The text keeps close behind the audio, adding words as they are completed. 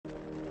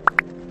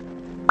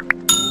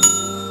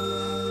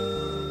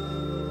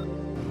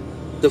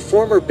The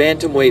former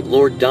bantamweight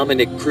lord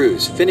Dominick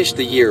Cruz finished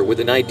the year with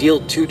an ideal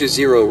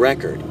 2-0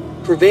 record,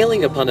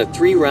 prevailing upon a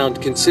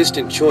 3-round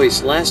consistent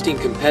choice lasting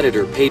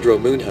competitor Pedro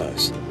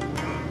Munhoz.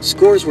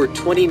 Scores were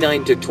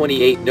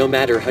 29-28 no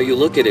matter how you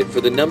look at it for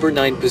the number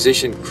 9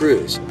 positioned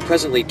Cruz,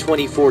 presently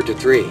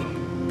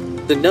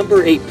 24-3. The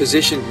number 8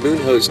 positioned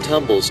Munhoz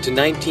tumbles to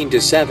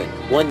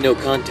 19-7, 1 no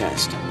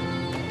contest.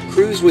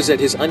 Cruz was at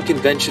his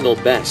unconventional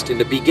best in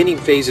the beginning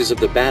phases of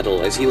the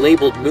battle as he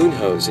labeled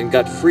Munhoz and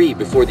got free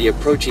before the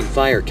approaching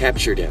fire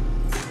captured him.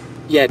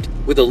 Yet,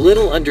 with a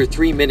little under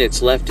 3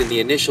 minutes left in the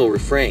initial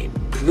refrain,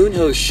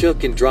 Munhoz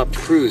shook and dropped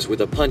Cruz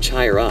with a punch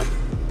higher up.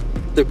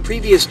 The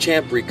previous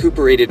champ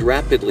recuperated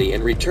rapidly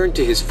and returned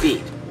to his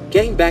feet,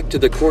 getting back to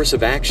the course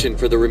of action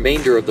for the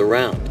remainder of the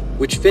round,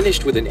 which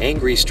finished with an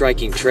angry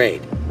striking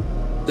trade.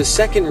 The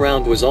second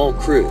round was all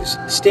Cruz,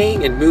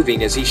 staying and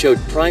moving as he showed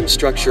prime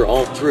structure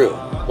all through,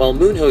 while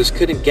Munhoz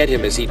couldn't get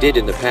him as he did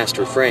in the past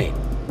refrain.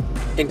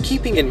 And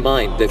keeping in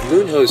mind that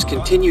Munhoz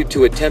continued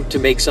to attempt to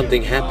make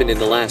something happen in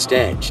the last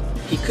edge,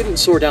 he couldn't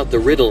sort out the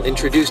riddle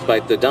introduced by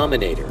the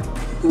Dominator,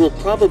 who will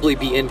probably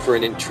be in for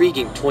an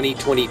intriguing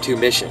 2022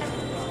 mission.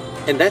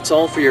 And that's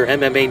all for your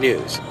MMA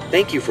news.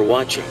 Thank you for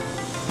watching.